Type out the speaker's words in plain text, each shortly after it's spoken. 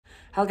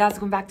Hello guys,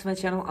 welcome back to my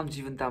channel. I'm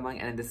Jeevan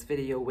and in this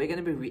video we're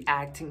gonna be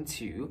reacting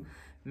to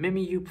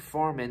mimiyuuuh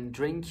performing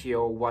Drink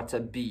Your Water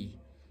Bhie.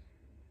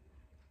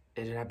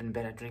 It would have been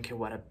better Drink Your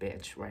Water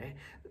Bitch, right?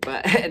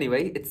 But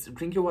anyway, it's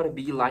Drink Your Water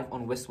Bhie live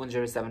on WIS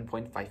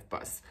 107.5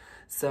 bus.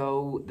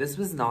 So this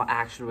was not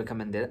actually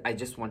recommended. I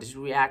just wanted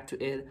to react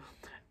to it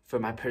for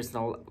my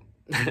personal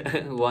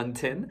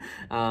wanting.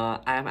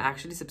 I am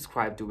actually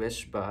subscribed to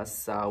WIS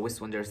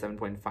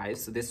 107.5,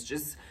 so this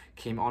just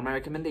came on my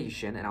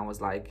recommendation and I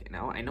was like, you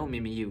know, I know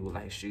mimiyuuuh,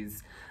 like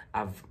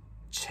I've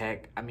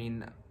checked, I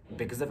mean,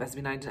 because of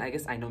SB19, I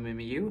guess I know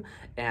mimiyuuuh,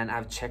 and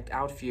I've checked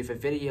out a few of her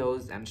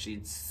videos and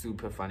she's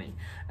super funny.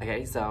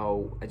 Okay,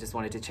 so I just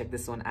wanted to check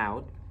this one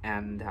out,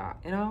 and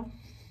you know,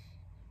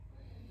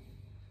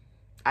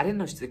 I didn't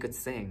know she could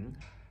sing.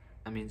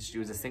 I mean, she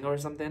was a singer or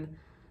something.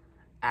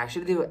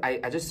 Actually,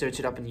 I just searched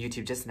it up on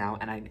YouTube just now,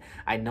 and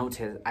I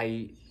noticed,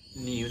 I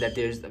knew that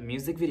there's a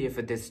music video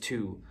for this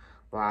too.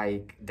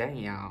 Like,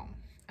 damn.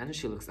 And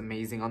she looks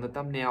amazing on the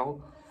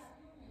thumbnail.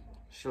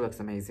 She looks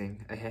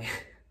amazing, okay?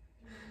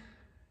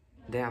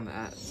 Damn,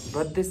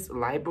 but this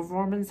live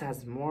performance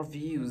has more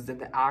views than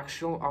the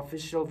actual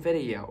official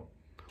video.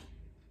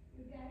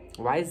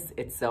 Why is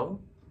it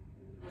so?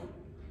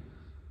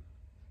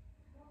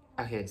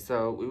 Okay,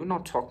 so we will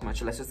not talk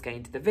much, let's just get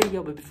into the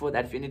video. But before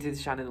that, if you're new to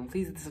this channel, then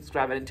please hit the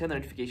subscribe and turn the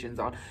notifications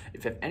on.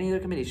 If you have any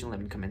recommendation, let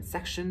me in the comment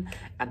section.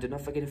 And do not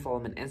forget to follow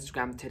me on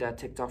Instagram, Twitter,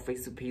 TikTok,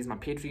 Facebook page, my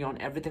Patreon,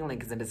 everything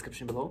link is in the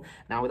description below.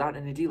 Now, without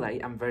any delay,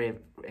 I'm very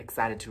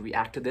excited to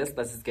react to this.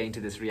 Let's just get into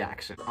this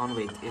reaction. On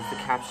wait, is the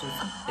caption,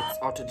 it's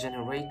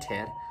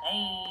auto-generated.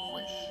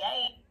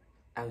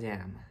 Oh,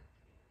 damn.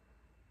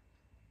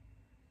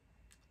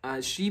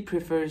 She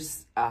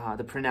prefers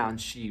the pronoun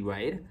she,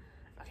 right?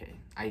 Okay,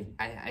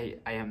 I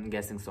am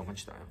guessing so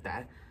much of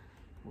that.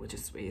 We'll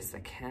just wait a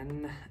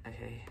second.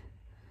 Okay,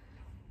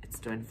 it's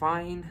doing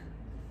fine.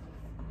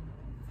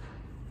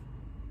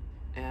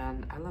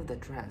 And I love the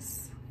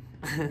dress.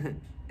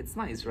 It's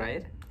nice,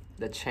 right?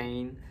 The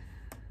chain.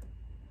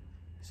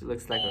 She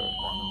looks like a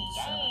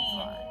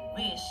 107.5.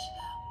 Wish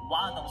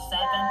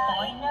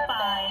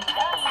 107.5.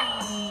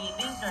 Hey,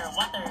 drink your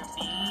water,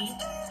 Bhie.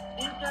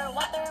 Drink your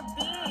water,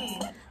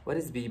 Bhie. What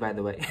is Bhie, by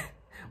the way?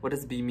 What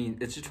does Bhie mean?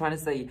 Is she trying to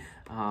say,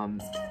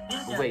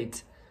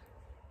 wait.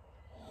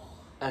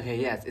 Okay,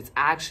 yes, it's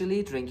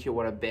actually Drink Your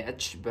Water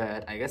Bitch,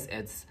 but I guess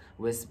it's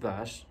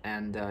WIS,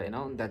 and you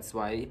know, that's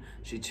why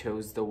she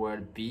chose the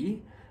word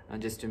Bhie,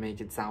 just to make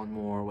it sound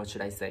more, what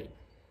should I say,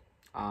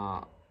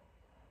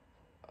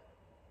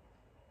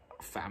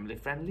 family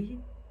friendly?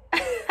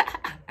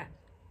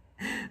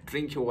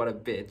 Drink Your Water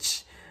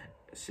Bitch.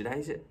 Should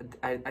I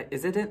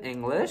is it in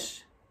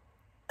English?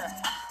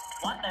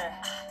 Water.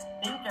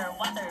 Drink your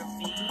water,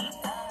 Bhie.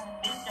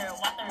 Drink your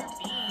water,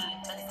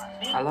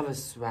 Bhie. I love her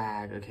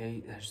swag,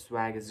 okay? Her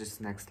swag is just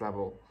next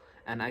level.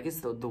 And I guess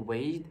the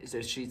way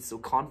that she's so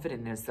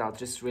confident in herself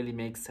just really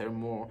makes her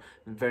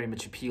very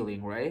much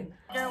appealing, right?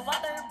 Drink your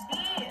water,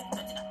 Bhie.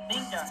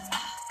 Drink your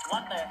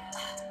water.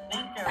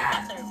 Drink your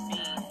water,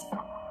 Bhie.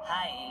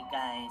 Hi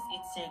guys,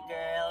 it's your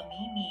girl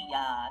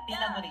mimiyuuuh.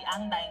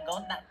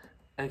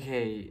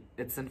 Okay,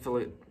 it's in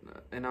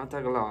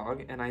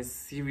Tagalog, and I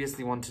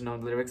seriously want to know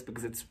the lyrics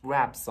because it's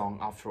rap song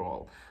after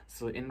all.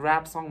 So in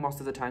rap song, most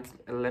of the times,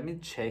 let me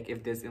check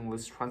if there's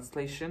English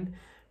translation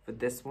for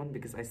this one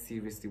because I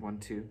seriously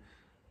want to.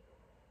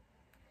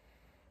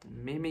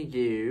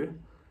 mimiyuuuh.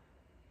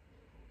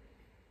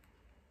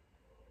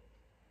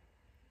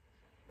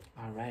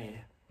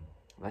 Alright,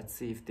 let's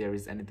see if there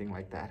is anything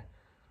like that.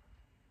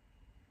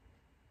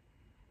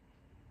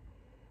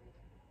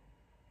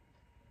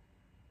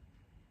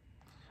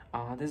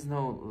 There's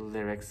no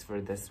lyrics for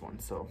this one,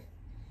 so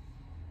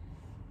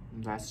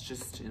that's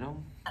just, you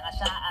know.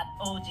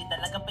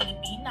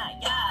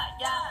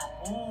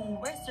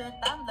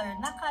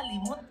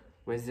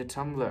 Where's your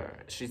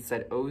Tumblr? She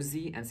said OZ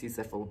and she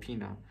said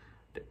Filipina.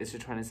 Is she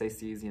trying to say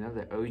she's, you know,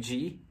 the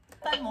OG?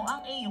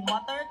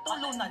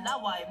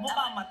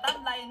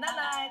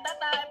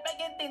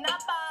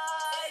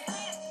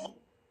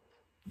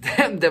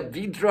 Damn, the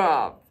beat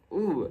drop!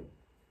 Ooh.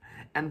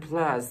 And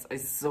plus, I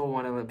so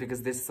want to,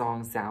 because this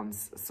song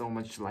sounds so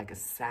much like a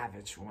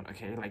savage one,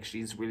 okay? Like,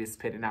 she's really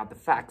spitting out the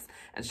facts,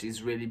 and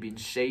she's really being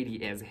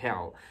shady as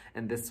hell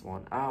in this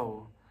one.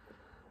 Oh.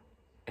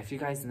 If you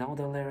guys know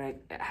the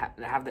lyric,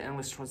 have the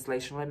English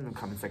translation right in the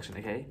comment section,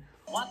 okay?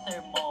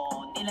 Water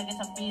mo, nilagay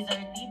sa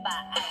freezer,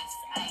 diba? Ice,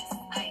 ice,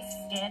 ice.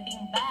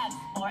 Getting back,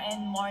 more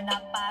and more na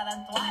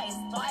parang twice.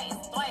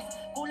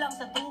 Kulang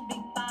sa tubig,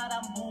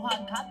 parang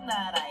buhag-hag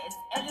na rice.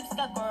 Ellipse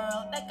ka,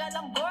 girl, teka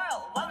lang,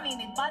 girl. 1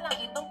 minute pa lang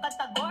itong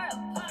kata, girl.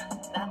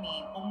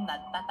 Dami pong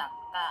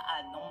nagtataka,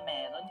 anong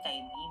meron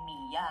kay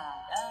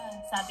mimiyuuuh?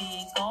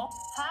 Sabi ko,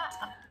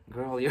 ha?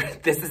 Girl,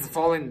 this is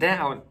falling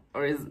down.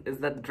 Or is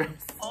that the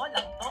dress?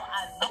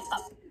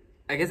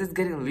 I guess it's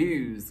getting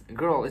loose.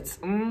 Girl, it's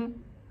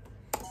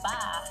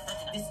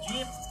This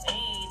drip,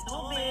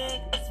 too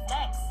big. This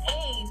flex,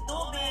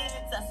 too big.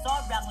 Sa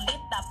sobrang lit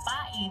na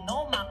pa,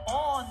 inom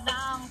ako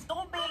ng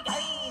tubig.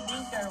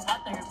 Drink your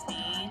water,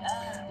 Bhie.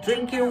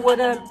 Drink your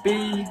water,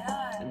 B.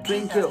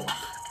 Drink your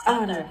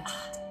water.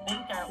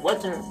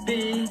 Water,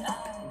 B.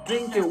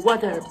 Drink your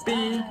water,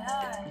 B.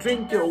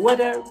 Drink your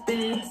water,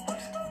 B.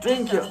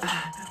 Drink your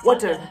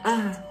water.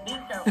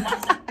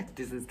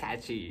 This is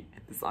catchy.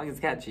 The song is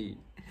catchy.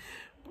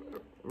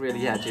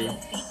 Really catchy.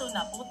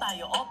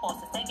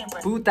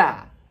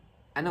 Puta.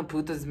 I know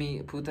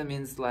puta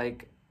means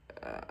like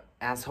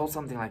asshole,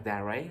 something like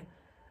that, right?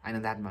 I know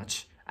that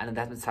much. I know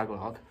that much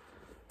Tagalog.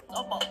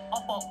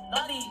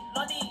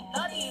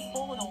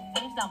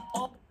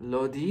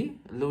 Lodi?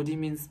 Lodi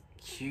means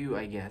Q,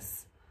 I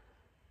guess.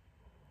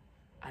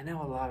 I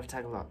know a lot of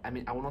Tagalog. I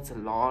mean, I will not say a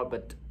lot,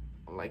 but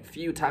like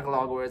few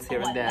Tagalog words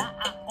here and there.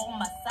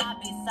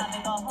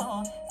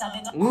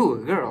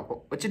 Ooh,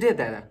 girl, what you did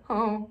there?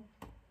 Oh.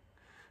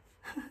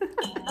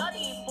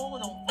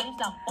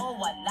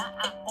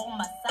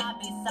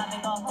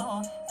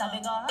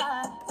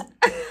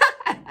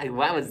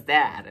 What was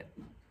that?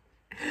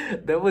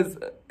 That was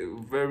a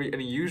very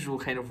unusual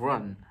kind of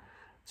run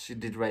she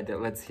did right there.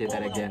 Let's hear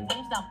that again. What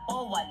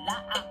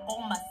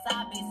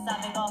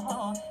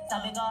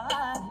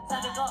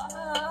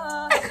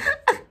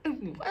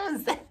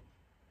was that?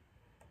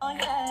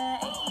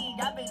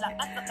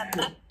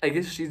 I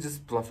guess she's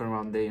just bluffing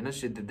around there, you know,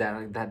 she did that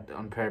like that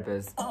on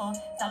purpose.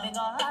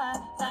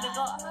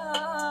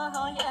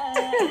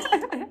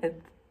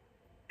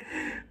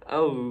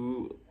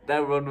 Oh,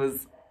 that one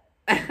was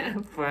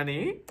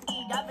funny.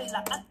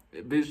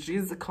 But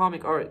she's a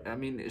comic art. I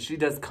mean, she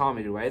does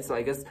comedy, right? So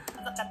I guess.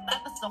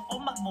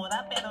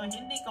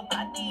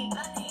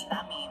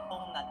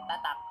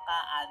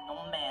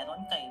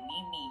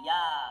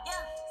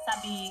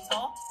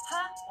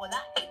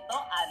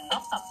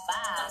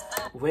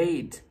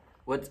 Wait,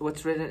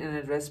 what's written in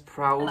the dress?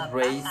 Proud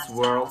race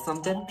world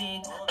something?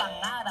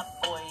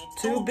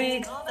 Too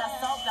big.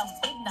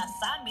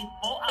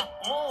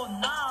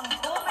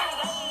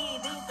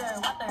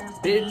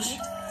 Bitch,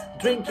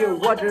 drink your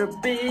water,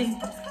 B.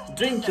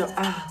 Drink your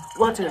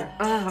water.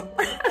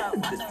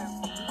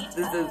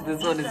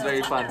 This one is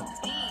very fun.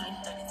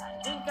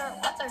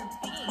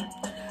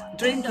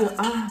 Drink your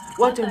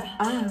water.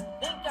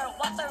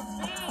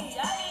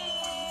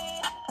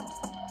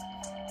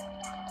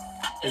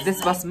 Is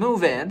this bus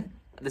moving?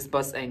 This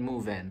bus ain't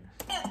moving.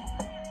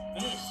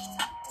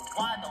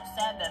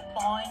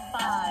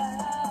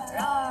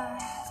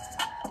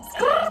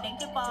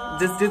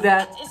 Just do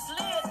that.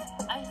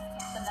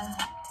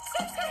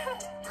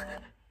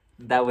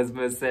 That was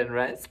Musin,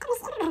 right?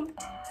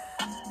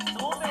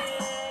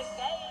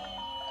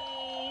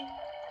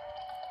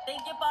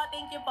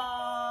 Thank you po.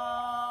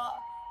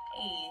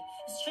 Hey,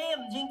 stream,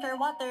 drink your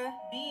water,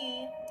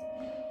 B.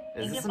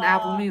 Is this on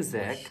Apple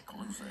Music?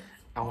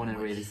 I want to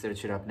really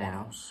search it up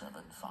now.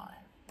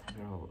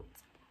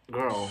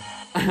 Girl,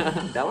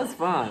 that was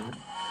fun.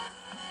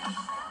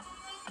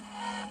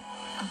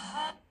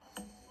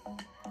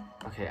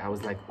 Okay, I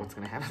was like, what's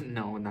gonna happen?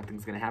 No,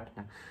 nothing's gonna happen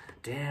now.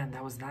 Damn,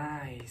 that was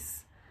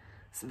nice.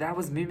 So that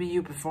was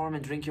mimiyuuuh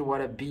performing Drink Your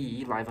Water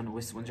B live on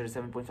WIS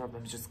 107.5.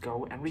 Let me just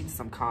go and read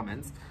some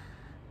comments.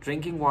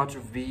 Drinking water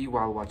B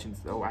while watching.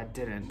 Oh, I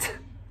didn't.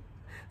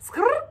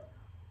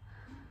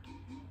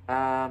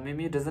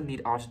 mimiyuuuh doesn't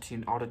need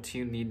autotune.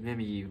 Autotune need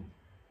mimiyuuuh.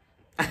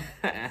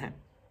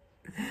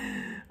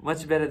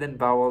 Much better than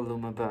Bawal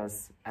Luma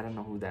Bus. I don't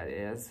know who that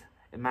is.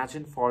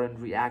 Imagine foreign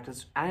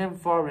reactors. I am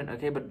foreign,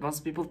 okay, but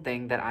most people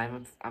think that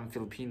I'm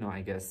Filipino,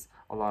 I guess.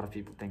 A lot of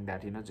people think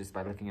that, you know, just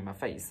by looking at my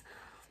face.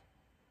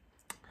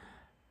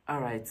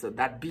 Alright, so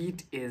that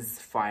beat is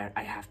fire.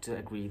 I have to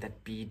agree.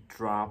 That beat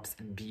drops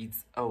and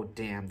beats. Oh,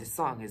 damn. This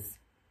song is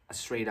a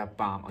straight up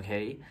bomb,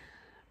 okay?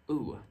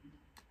 Ooh,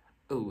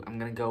 I'm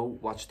gonna go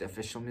watch the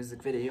official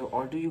music video.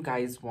 Or do you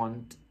guys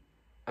want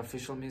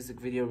official music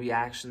video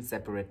reaction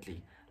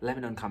separately? Let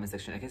me know in the comment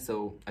section.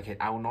 Okay,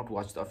 I will not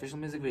watch the official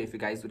music video if you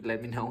guys would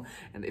let me know.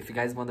 And if you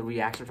guys want the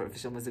reaction for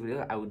official music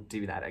video, I would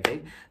do that,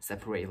 okay?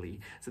 Separately.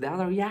 So that was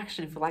the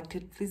reaction. If you liked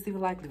it, please leave a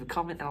like, leave a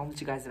comment, and I'll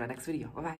meet you guys in our next video. Bye-bye.